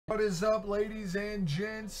What is up, ladies and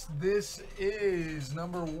gents? This is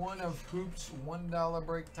number 1 of Hoops $1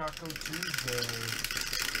 Break Taco Tuesday.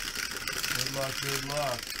 Good luck, good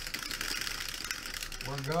luck.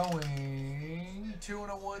 We're going 2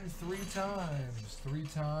 and a 1 3 times. 3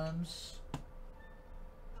 times.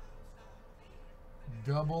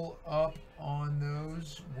 Double up on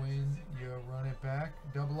those when you run it back.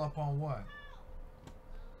 Double up on what?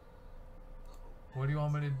 What do you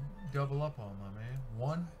want me to double up on, my man?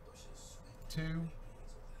 1, 2,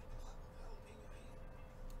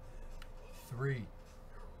 3.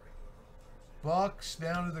 Bucks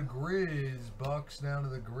down to the Grizz. Bucks down to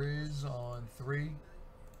the Grizz on 3.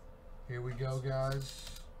 Here we go, guys.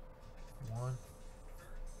 1,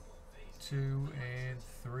 2, and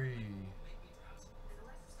 3.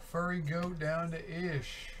 Furry Goat down to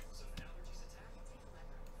Ish.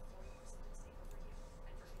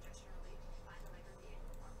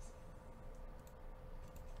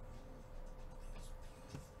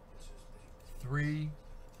 Three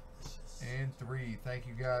and 3. Thank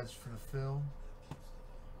you guys for the fill.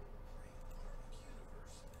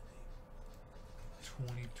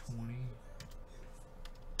 2020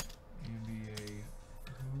 NBA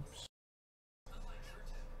Hoops.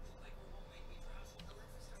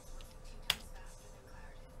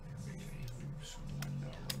 NBA Hoops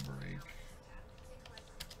 $1 break.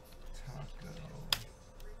 Taco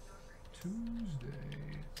Tuesday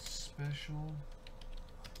special.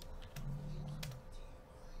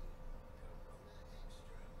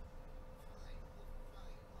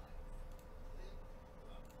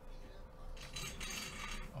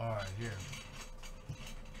 Alright, here.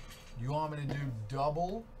 You want me to do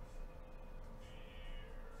double?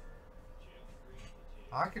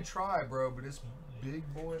 I could try, bro, but it's big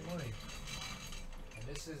boy money. And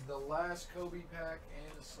this is the last Kobe pack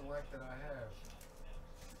and the select that I have.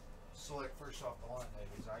 Select first off the line,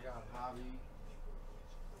 ladies. I got Hobby.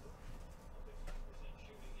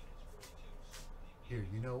 Here,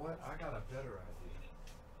 you know what? I got a better idea.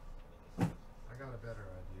 I got a better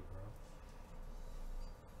idea, bro.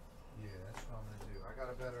 Yeah, that's what I'm going to do. I got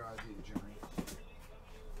a better idea, Johnny.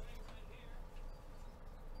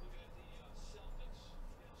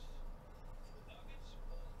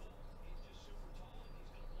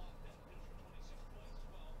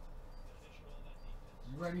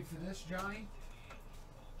 You ready for this, Johnny?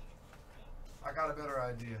 I got a better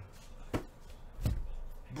idea.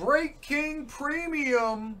 Break King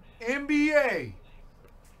Premium NBA.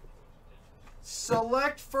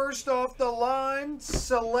 Select first off the line,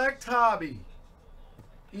 select Hobby.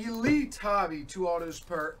 Elite Hobby, 2 autos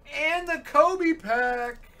per. And the Kobe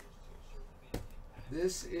pack.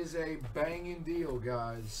 This is a banging deal,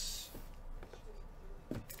 guys.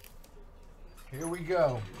 Here we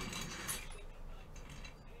go.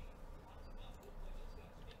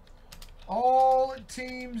 All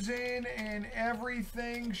teams in and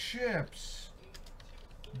everything ships.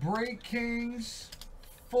 Break Kings.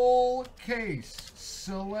 Full case.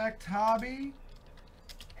 Select Hobby.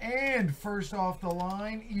 And first off the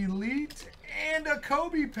line, Elite and a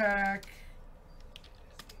Kobe pack.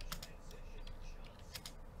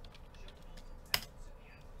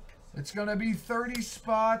 It's going to be 30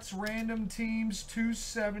 spots, random teams,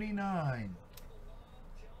 279.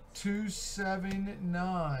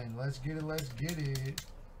 279. Let's get it, let's get it.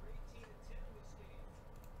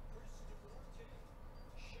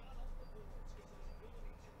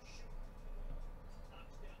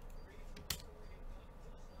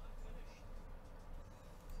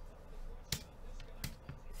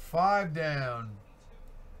 Five down.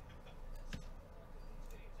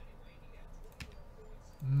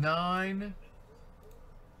 9.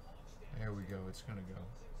 There we go. It's going to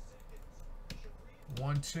go.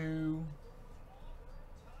 1, 2.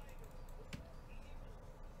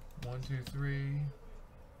 1, 2, 3.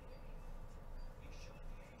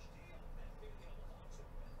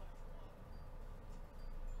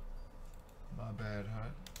 My bad,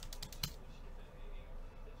 Hut.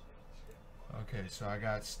 Okay, so I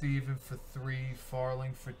got Steven for 3,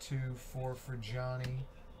 Farling for 2, 4 for Johnny.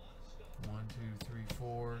 1, 2, 3,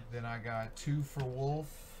 4. Then I got 2 for Wolf.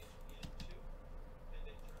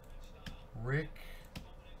 Rick.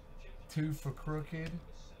 2 for Crooked.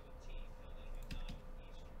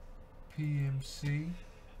 PMC.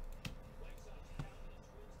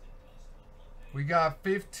 We got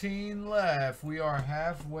 15 left. We are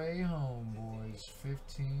halfway home, boys.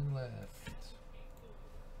 15 left.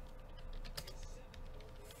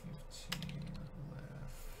 15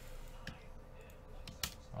 left.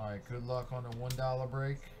 Alright, good luck on the $1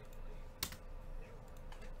 break.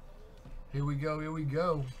 Here we go, here we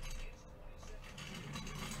go.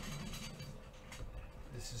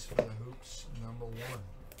 This is is for the Hoops, number 1.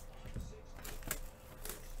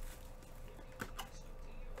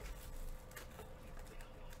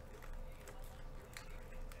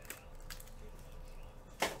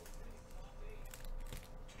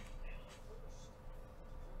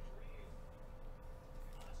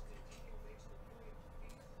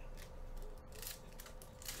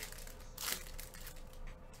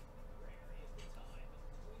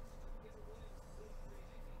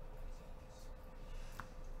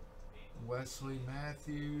 Wesley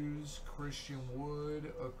Matthews, Christian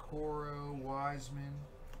Wood, Okoro, Wiseman,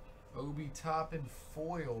 Obi Toppin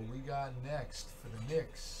foil. We got next for the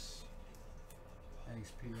Knicks.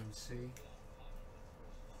 Thanks, PMC.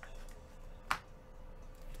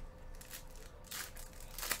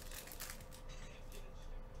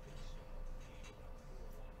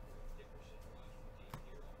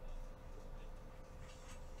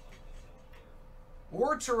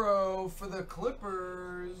 Ortero for the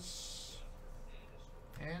Clippers.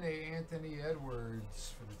 And a Anthony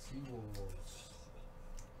Edwards for the T-Wolves.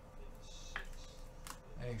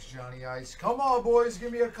 Thanks, Johnny Ice. Come on, boys.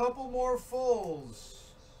 Give me a couple more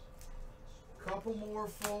fulls. Couple more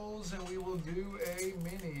fulls, and we will do a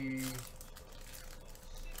mini.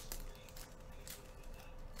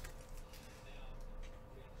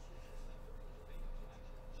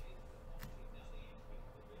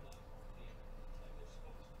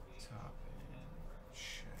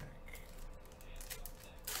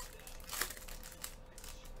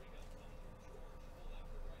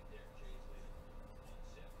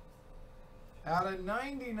 Out of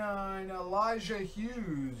 99, Elijah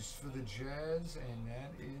Hughes for the Jazz, and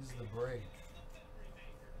that is the break.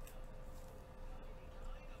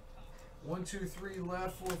 1, 2, 3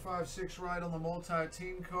 left, 4, 5, 6 right on the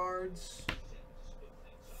multi-team cards.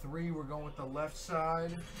 3, we're going with the left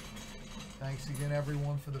side. Thanks again,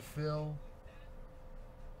 everyone, for the fill.